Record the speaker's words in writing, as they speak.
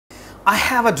I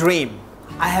have a dream,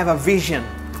 I have a vision,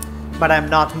 but I'm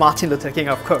not Martin Luther King,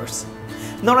 of course.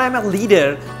 Nor I'm a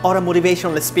leader or a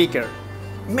motivational speaker.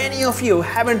 Many of you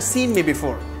haven't seen me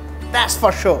before, that's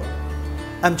for sure.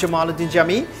 I'm Jamal Uddin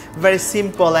Jamy, very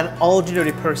simple and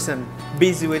ordinary person,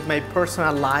 busy with my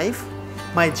personal life,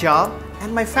 my job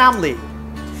and my family.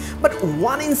 But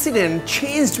one incident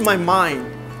changed my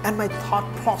mind and my thought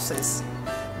process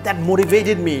that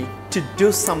motivated me to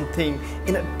do something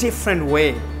in a different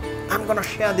way. I'm gonna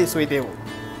share this with you.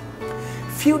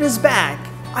 Few days back,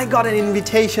 I got an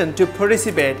invitation to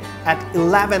participate at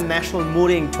 11 National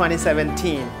Mooring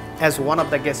 2017 as one of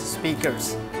the guest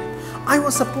speakers. I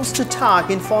was supposed to talk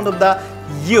in front of the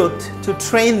youth to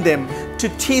train them, to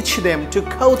teach them, to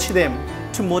coach them,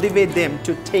 to motivate them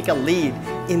to take a lead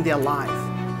in their life.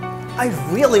 I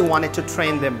really wanted to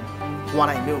train them what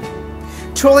I knew.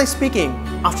 Truly speaking,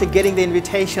 after getting the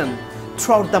invitation,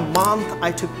 throughout the month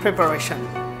I took preparation,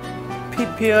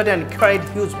 prepared and carried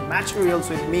huge materials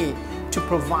with me to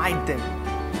provide them.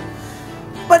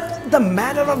 But the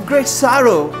matter of great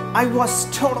sorrow, I was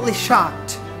totally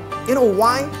shocked. You know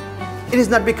why? It is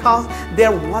not because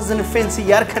there wasn't a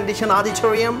fancy air-conditioned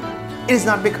auditorium. It is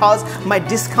not because my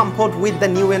discomfort with the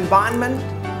new environment.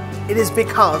 It is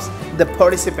because the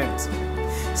participants.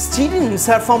 Students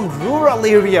are from rural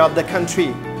area of the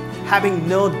country, having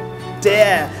no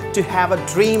dare to have a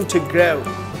dream to grow.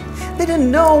 They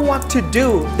don't know what to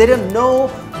do. They don't know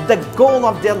the goal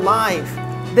of their life.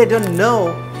 They don't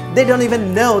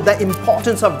even know the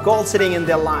importance of goal setting in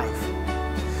their life.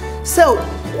 So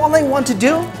all I want to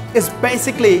do is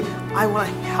basically, I want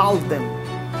to help them.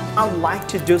 I would like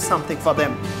to do something for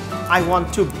them. I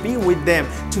want to be with them,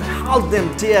 to help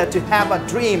them dare to have a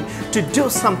dream, to do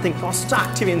something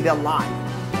constructive in their life.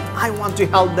 I want to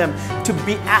help them to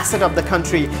be asset of the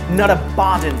country, not a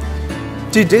burden.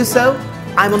 To do so,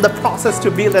 I'm on the process to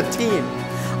build a team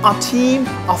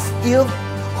of youth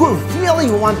who really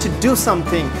want to do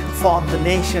something for the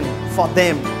nation, for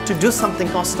them, to do something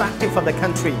constructive for the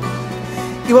country.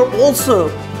 You are also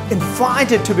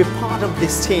invited to be part of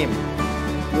this team.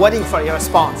 Waiting for your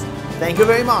response. Thank you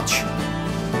very much.